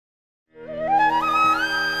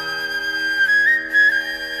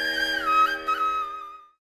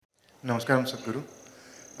Namaskaram, Sadhguru.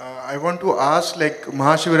 I want to ask, like,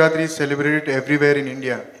 MahaShivRatri is celebrated everywhere in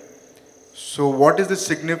India. So what is the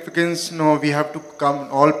significance? No, we have to come,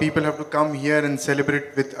 all people have to come here and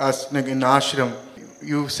celebrate with us, like, in ashram.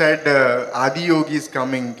 You said Adiyogi is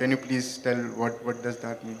coming. Can you please tell what does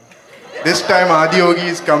that mean? This time Adiyogi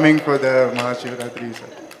is coming for the MahaShivRatri.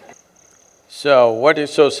 So, what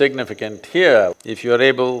is so significant here, if you are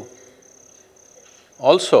able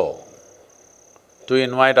also to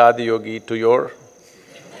invite Adiyogi to your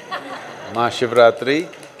MahaShivRatri,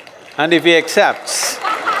 and if he accepts,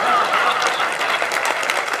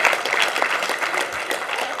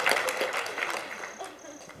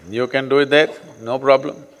 you can do it there, no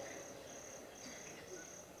problem.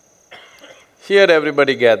 Here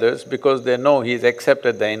everybody gathers because they know he's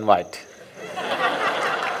accepted the invite.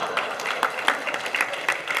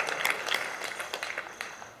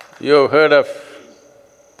 You've heard of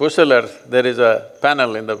Pusalar, there is a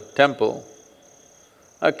panel in the temple.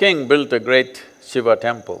 A king built a great Shiva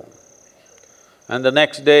temple, and the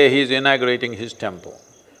next day he is inaugurating his temple.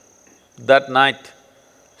 That night,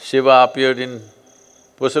 Shiva appeared in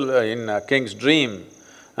a king's dream,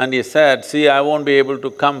 and he said, "See, I won't be able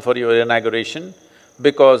to come for your inauguration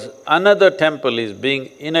because another temple is being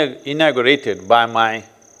inaugurated by my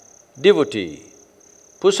devotee,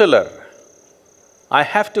 Pusalar. I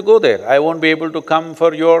have to go there, I won't be able to come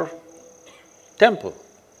for your temple."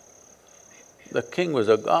 The king was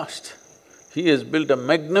aghast. He has built a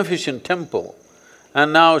magnificent temple,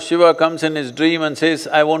 and now Shiva comes in his dream and says,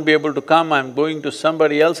 "I won't be able to come, I'm going to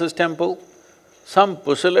somebody else's temple, some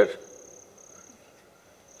Pusalar."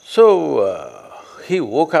 So, he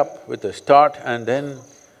woke up with a start, and then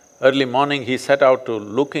early morning he set out to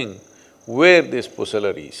looking where this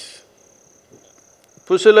Pusalar is.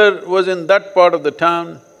 Pusalar was in that part of the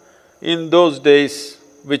town in those days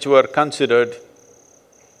which were considered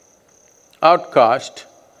outcast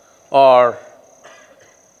or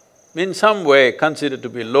in some way considered to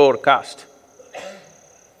be lower caste.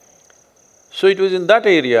 So it was in that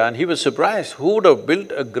area, and he was surprised, who would have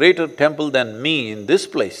built a greater temple than me in this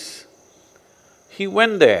place? He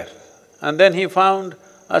went there and then he found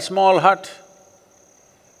a small hut.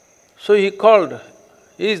 So he called,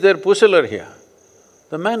 "Is there Pusalar here?"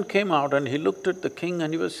 The man came out and he looked at the king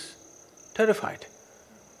and he was terrified.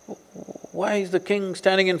 "Why is the king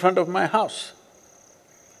standing in front of my house?"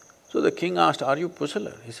 So the king asked, "Are you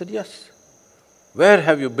Pusalar?" He said, "Yes." "Where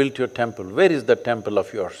have you built your temple? Where is the temple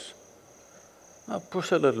of yours?"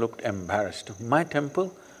 Pusalar looked embarrassed. "My temple?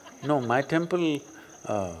 No, my temple,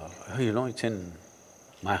 it's in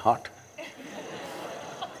my heart.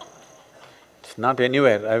 It's not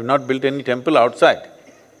anywhere, I have not built any temple outside."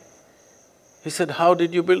 He said, "How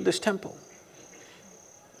did you build this temple?"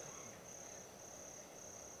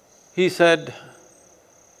 He said,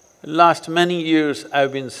 "Last many years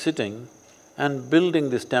I've been sitting and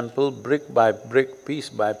building this temple brick by brick, piece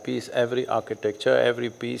by piece, every architecture,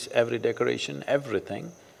 every piece, every decoration,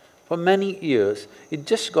 everything. For many years, it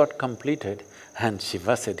just got completed and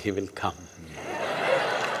Shiva said he will come."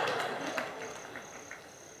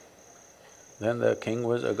 Then the king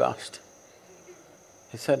was aghast.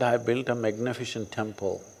 He said, "I built a magnificent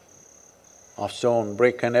temple of stone,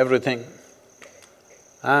 brick and everything,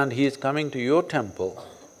 and he is coming to your temple.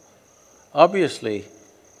 Obviously,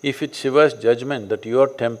 if it's Shiva's judgment that your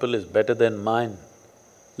temple is better than mine,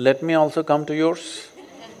 let me also come to yours."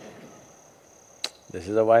 This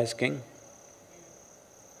is a wise king.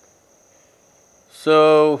 So,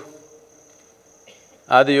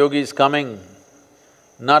 Adiyogi is coming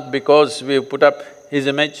not because we put up his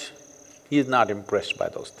image, he is not impressed by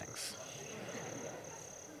those things.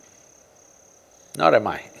 Nor am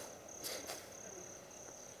I.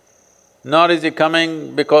 Nor is he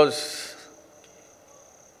coming because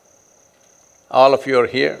all of you are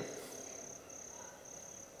here.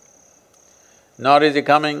 Nor is he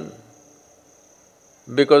coming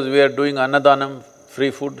because we are doing Annadanam,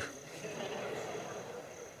 free food.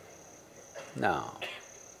 No.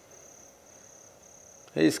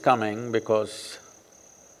 He is coming because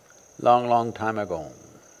long time ago,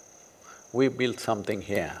 we built something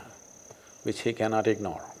here which he cannot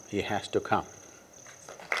ignore, he has to come.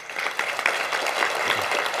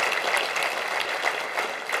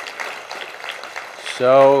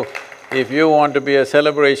 So, if you want to be a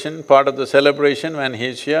celebration, part of the celebration when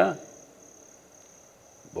he's here,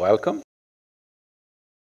 welcome.